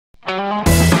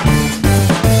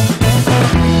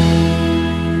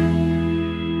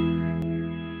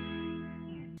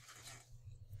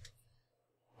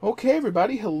Okay,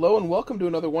 everybody, hello and welcome to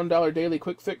another $1 Daily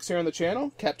Quick Fix here on the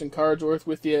channel. Captain Cardsworth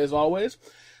with you as always.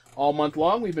 All month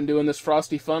long, we've been doing this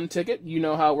Frosty Fun ticket. You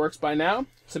know how it works by now.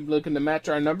 Simply looking to match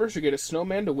our numbers or get a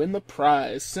snowman to win the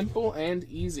prize. Simple and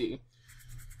easy.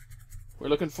 We're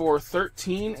looking for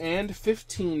 13 and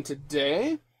 15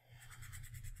 today.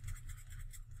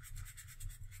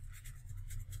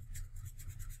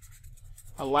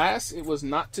 Alas, it was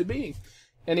not to be.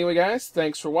 Anyway, guys,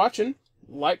 thanks for watching.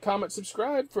 Like, comment,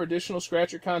 subscribe for additional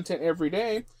Scratcher content every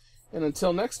day. And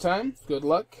until next time, good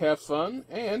luck, have fun,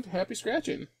 and happy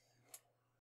scratching.